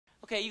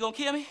Okay, you gonna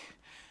kill me?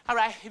 All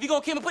right, if you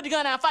gonna kill me, put the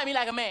gun down and fight me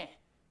like a man.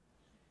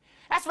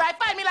 That's right,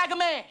 fight me like a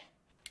man.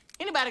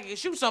 Anybody can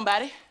shoot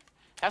somebody.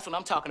 That's what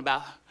I'm talking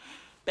about.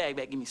 Bag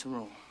back, give me some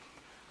room.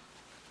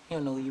 You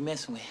don't know who you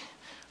messing with.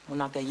 I'm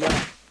gonna knock that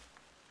yellow.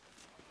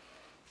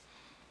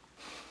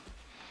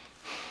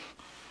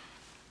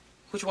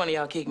 Which one of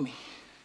y'all kicked me?